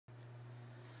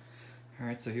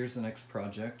Alright, so here's the next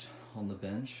project on the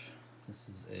bench. This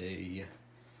is a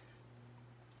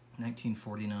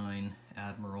 1949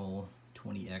 Admiral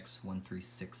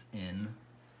 20X136N.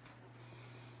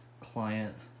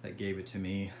 Client that gave it to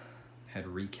me had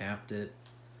recapped it.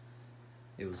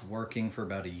 It was working for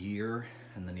about a year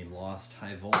and then he lost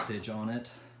high voltage on it,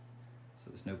 so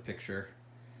there's no picture.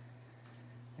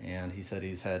 And he said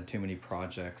he's had too many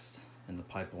projects in the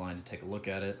pipeline to take a look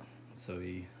at it, so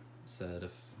he said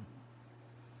if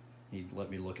he'd let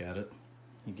me look at it.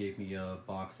 He gave me a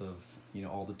box of,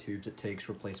 all the tubes it takes,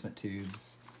 replacement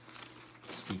tubes,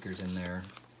 speakers in there.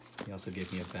 He also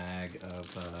gave me a bag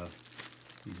of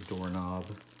these doorknob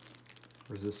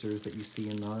resistors that you see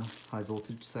in the high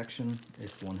voltage section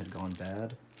if one had gone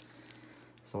bad.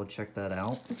 So I'll check that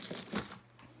out.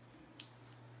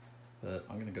 But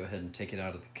I'm gonna go ahead and take it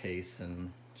out of the case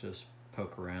and just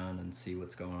poke around and see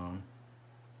what's going on.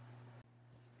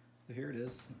 So here it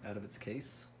is, out of its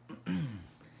case.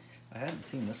 I hadn't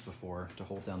seen this before, to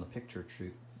hold down the picture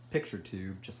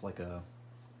tube, just like a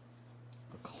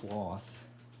cloth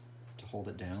to hold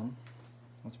it down.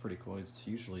 That's pretty cool. It's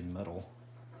usually metal.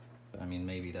 But, I mean,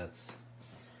 maybe that's,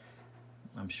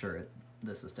 I'm sure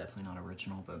this is definitely not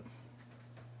original, but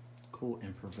cool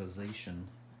improvisation.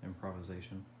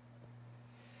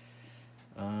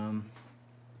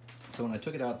 So when I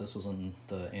took it out, this was when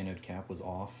the anode cap was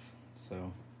off,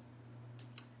 so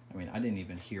I mean, I didn't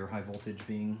even hear high voltage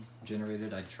being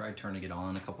generated. I tried turning it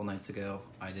on a couple nights ago.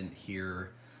 I didn't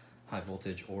hear high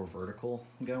voltage or vertical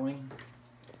going.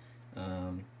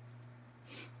 And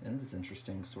this is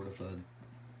interesting, sort of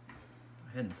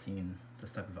I hadn't seen this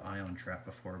type of ion trap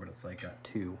before, but it's like got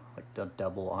two, like a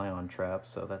double ion trap,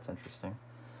 so that's interesting.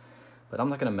 But I'm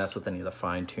not gonna mess with any of the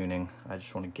fine tuning. I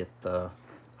just wanna get the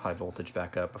high voltage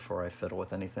back up before I fiddle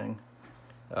with anything.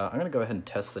 I'm gonna go ahead and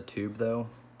test the tube though,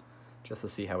 just to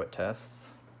see how it tests.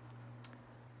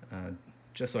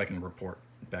 Just so I can report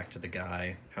back to the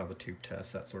guy how the tube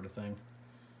tests, that sort of thing.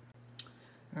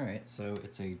 Alright, so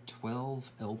it's a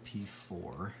 12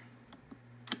 LP4.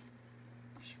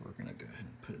 So we're gonna go ahead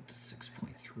and put it to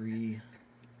 6.3.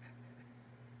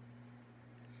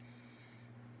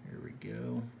 Here we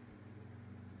go.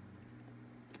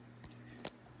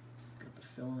 Got the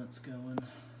filaments going.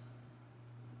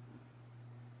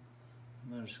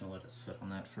 I'm just gonna let it sit on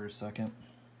that for a second.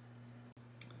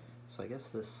 So I guess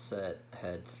this set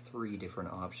had 3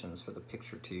 different options for the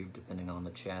picture tube depending on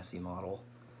the chassis model.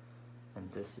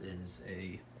 And this is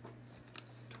a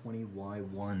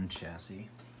 20Y1 chassis.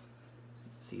 So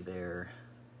you can see there,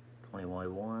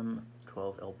 20Y1,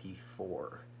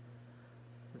 12LP4.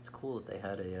 It's cool that they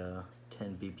had a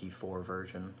 10BP4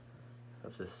 version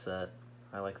of this set.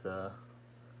 I like the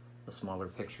smaller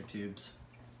picture tubes.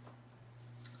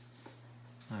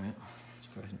 Alright, let's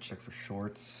go ahead and check for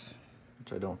shorts,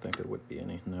 which I don't think there would be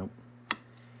any. Nope.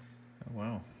 Oh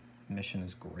wow, emission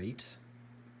is great.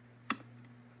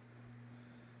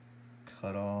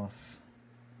 Cut off.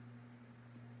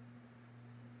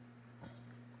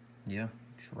 Yeah,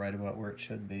 it's right about where it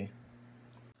should be.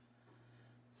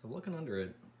 So looking under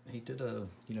it, he did a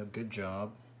good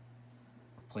job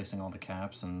replacing all the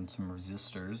caps and some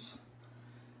resistors.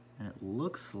 And it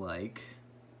looks like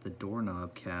the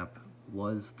doorknob cap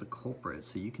was the culprit,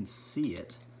 so you can see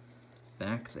it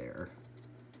back there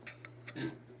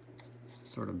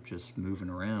sort of just moving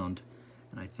around,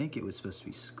 and I think it was supposed to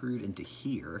be screwed into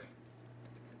here,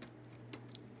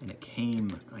 and it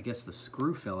came, I guess the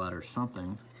screw fell out or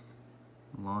something,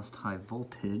 lost high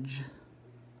voltage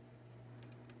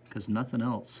because nothing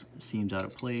else seemed out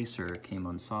of place or it came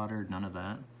unsoldered, none of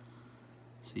that.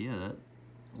 So yeah, that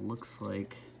looks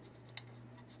like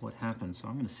what happened. So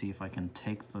I'm going to see if I can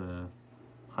take the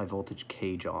high voltage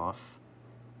cage off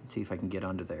and see if I can get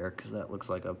under there, because that looks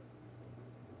like a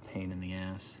pain in the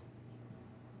ass.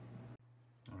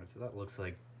 Alright, so that looks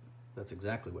like that's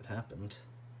exactly what happened.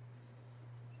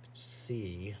 You can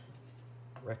see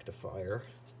rectifier.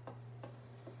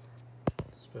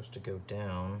 It's supposed to go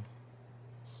down.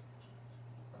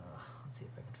 Let's see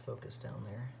if I can focus down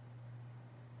there.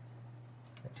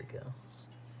 There we go.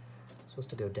 It's supposed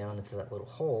to go down into that little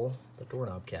hole the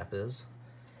doorknob cap is,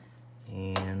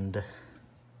 and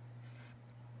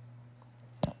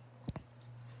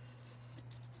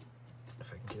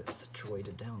if I can get it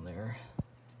situated down there.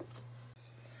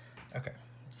 Okay,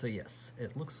 so yes,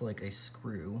 it looks like a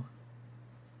screw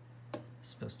is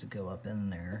supposed to go up in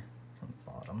there from the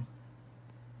bottom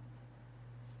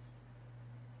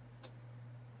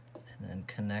and then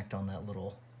connect on that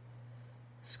little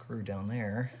screw down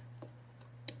there.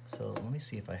 So let me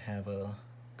see if I have a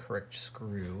correct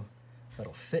screw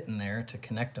that'll fit in there to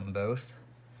connect them both.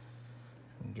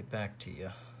 and get back to you.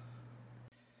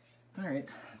 Alright,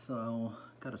 so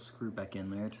got a screw back in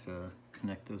there to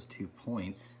connect those 2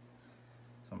 points.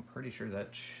 So I'm pretty sure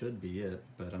that should be it,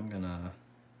 but I'm gonna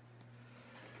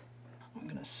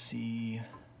see.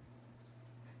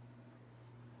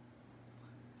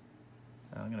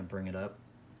 I'm gonna bring it up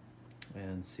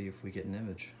and see if we get an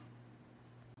image.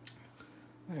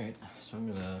 Alright, so I'm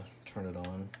gonna turn it on.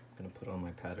 I'm gonna put on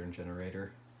my pattern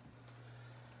generator.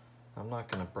 I'm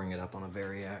not gonna bring it up on a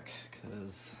Variac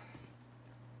because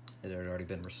it had already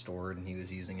been restored and he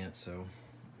was using it, so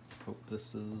hope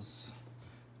this is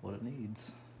what it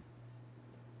needs.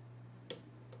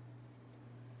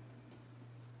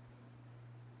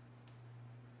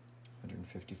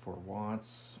 .154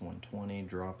 watts, 120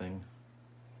 dropping.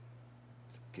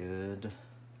 It's good.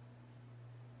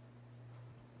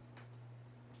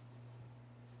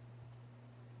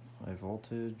 High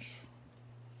voltage.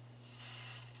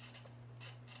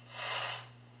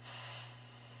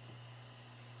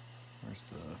 Where's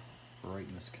the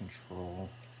brightness control?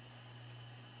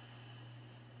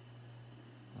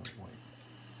 Oh wait,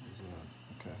 what is that?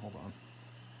 Okay, hold on.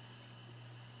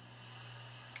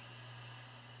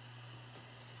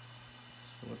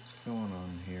 So what's going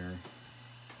on here?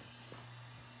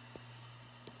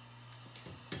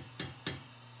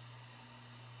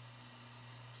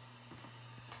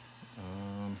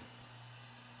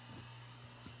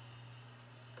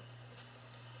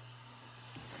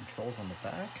 Controls on the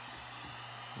back?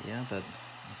 Yeah, but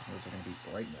those are going to be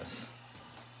brightness.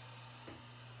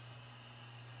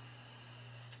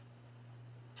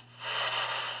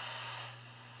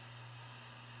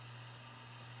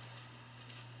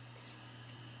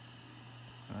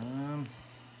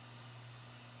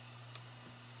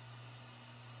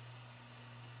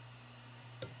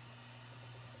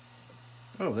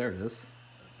 Oh, there it is.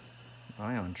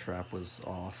 Ion trap was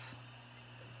off.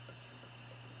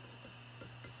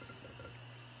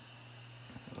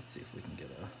 Let's see if we can get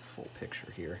a full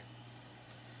picture here.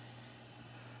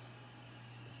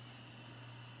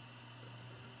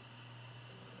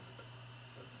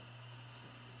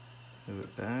 Move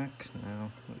it back,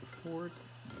 now move it forward.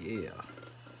 Yeah.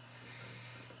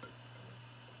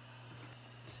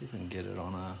 See if we can get it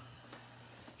on a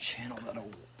channel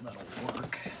that'll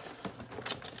work.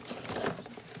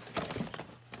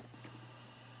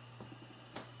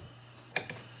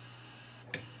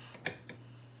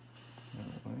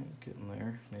 Getting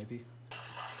there, maybe.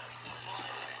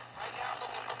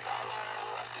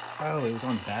 Oh, it was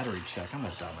on battery check. I'm a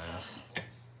dumbass.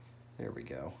 There we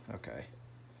go. Okay.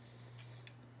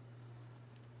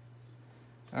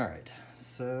 All right,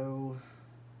 so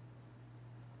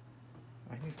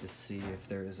I need to see if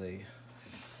there is a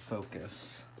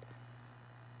focus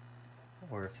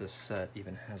or if this set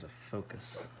even has a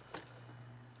focus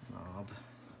knob.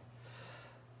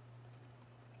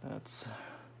 That's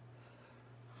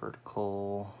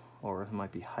vertical, or it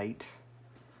might be height.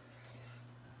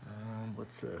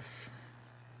 What's this?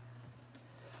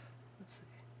 Let's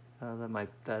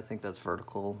see. I think that's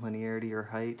vertical linearity or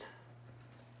height.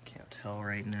 Can't tell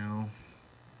right now.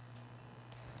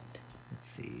 Let's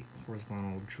see.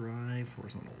 Horizontal drive,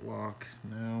 horizontal lock.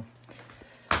 No.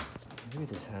 Maybe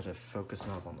this had a focus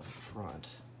knob on the front.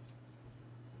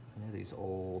 I know these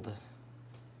old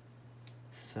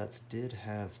sets did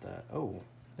have that. Oh,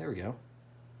 there we go.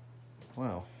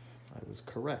 Wow, I was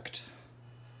correct.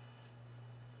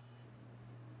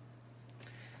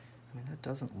 I mean, that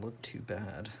doesn't look too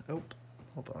bad. Oh,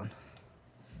 hold on.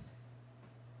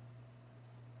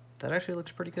 That actually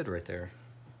looks pretty good right there.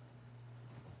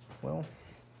 Well,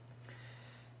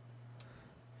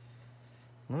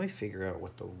 let me figure out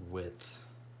what the width,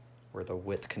 where the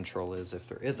width control is, if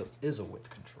there is a width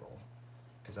control,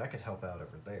 because that could help out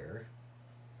over there.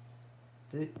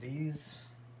 This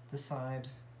side,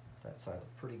 that side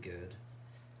look pretty good.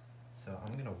 So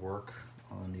I'm gonna work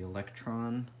on the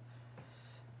Electron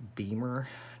beamer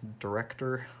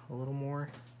director a little more.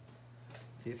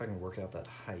 See if I can work out that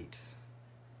height.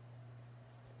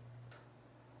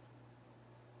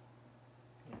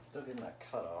 It's still getting that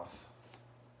cutoff.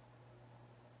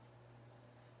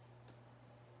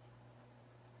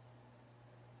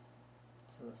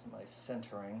 So that's my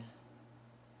centering.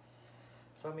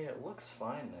 So I mean, it looks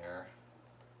fine there.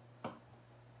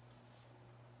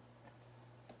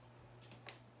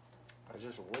 I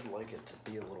just would like it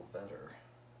to be a little better.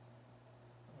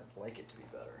 I'd like it to be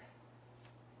better.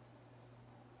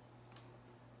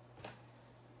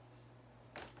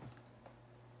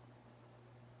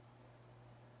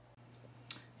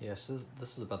 Yes,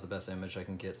 this is about the best image I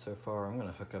can get so far. I'm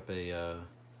gonna hook up a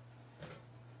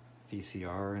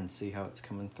VCR and see how it's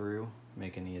coming through,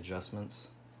 make any adjustments.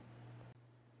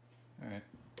 Alright,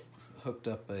 hooked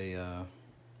up a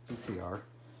VCR.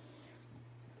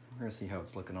 We're gonna see how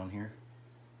it's looking on here.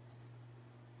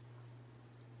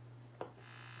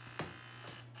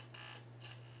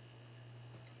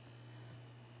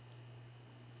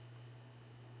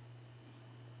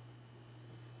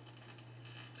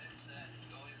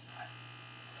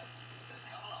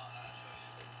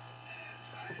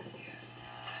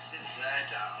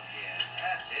 Down here.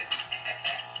 That's it.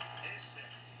 This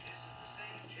is the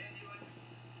same genuine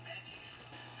magic.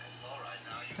 That's all right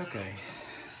now. Okay,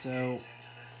 so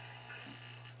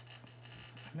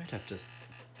I might have to.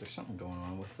 There's something going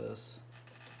on with this.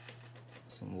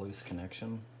 Some loose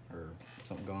connection, or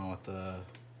something going on with the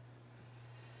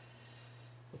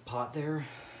pot there,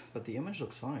 but the image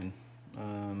looks fine.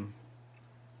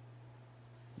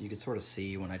 You could sort of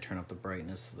see when I turn up the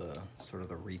brightness, the sort of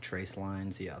the retrace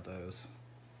lines. Yeah, those.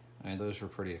 I mean, those were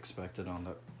pretty expected on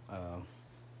the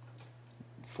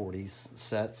 40s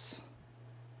sets.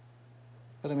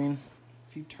 But I mean,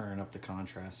 if you turn up the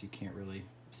contrast, you can't really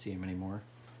see them anymore.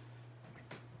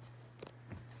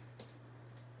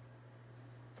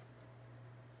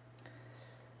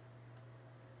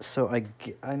 So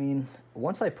I mean,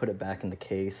 once I put it back in the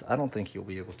case, I don't think you'll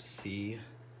be able to see,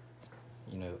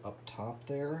 you know, up top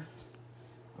there.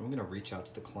 I'm gonna reach out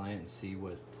to the client and see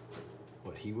what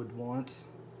he would want,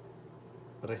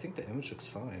 but I think the image looks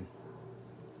fine.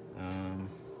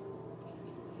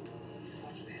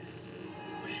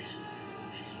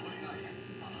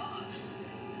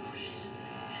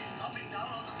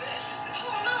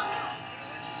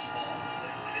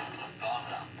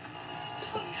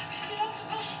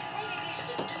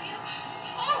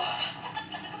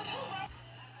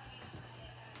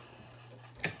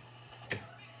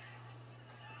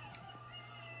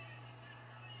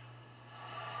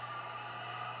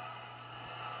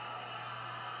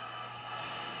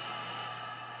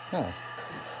 Oh,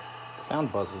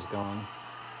 sound buzz is gone.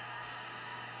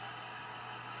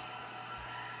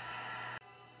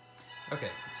 Okay,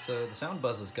 so the sound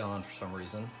buzz is gone for some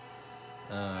reason.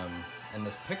 And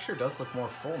this picture does look more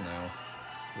full now,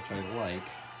 which I like,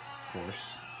 of course.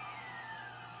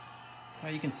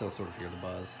 Well, you can still sort of hear the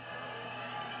buzz.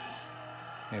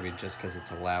 Maybe just because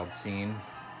it's a loud scene.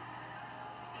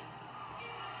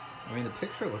 I mean, the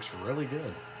picture looks really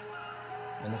good.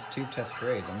 And this tube test's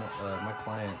great. My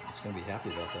client is going to be happy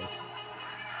about this.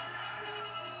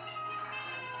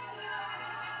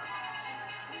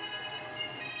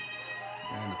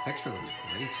 And the picture looks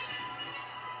great.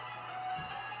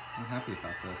 I'm happy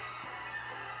about this.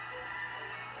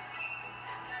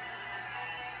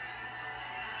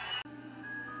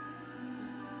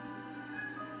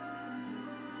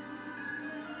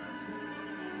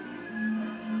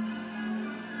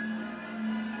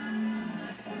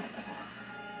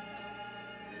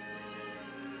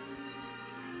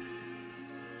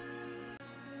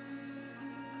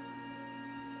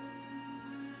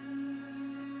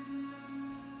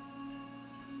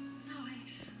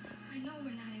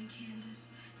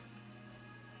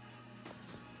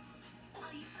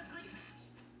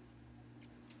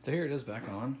 So here it is back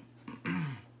on.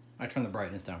 I turned the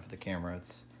brightness down for the camera.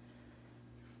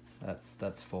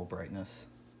 That's full brightness.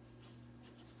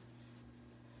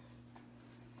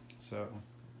 So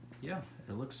yeah,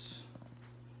 it looks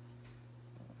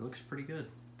pretty good.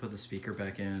 Put the speaker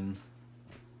back in.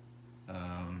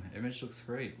 Image looks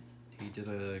great. He did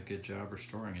a good job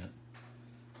restoring it.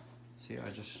 So yeah,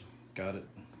 I just got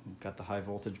the high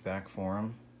voltage back for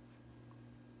him.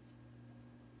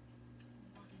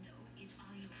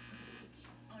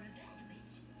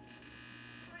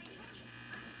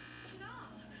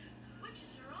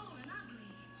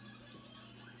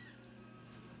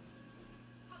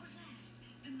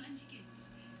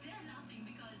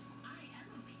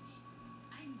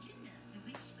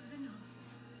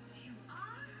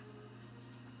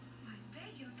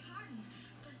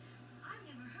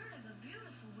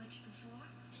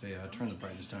 So yeah, I turned the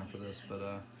brightness down for this,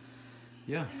 but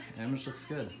yeah, image looks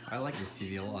good. I like this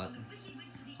TV a lot.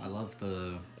 I love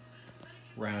the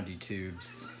roundy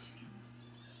tubes,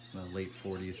 the late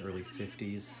 40s, early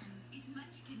 50s.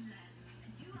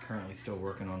 I'm currently still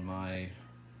working on my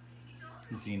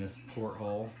Zenith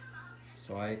porthole,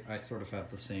 so I sort of have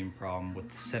the same problem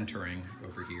with the centering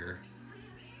over here.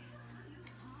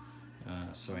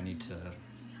 So I need to,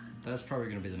 that's probably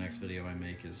going to be the next video I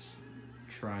make, is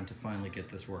trying to finally get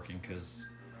this working, because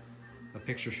a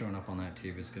picture showing up on that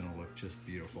tube is going to look just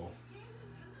beautiful.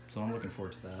 So I'm looking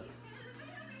forward to that.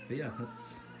 But yeah,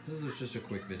 this is just a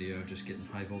quick video, just getting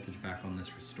high voltage back on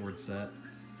this restored set,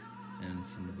 and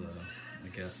some of the,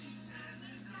 I guess,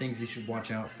 things you should watch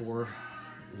out for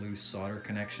loose solder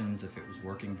connections if it was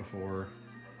working before.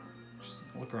 Just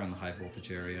look around the high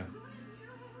voltage area.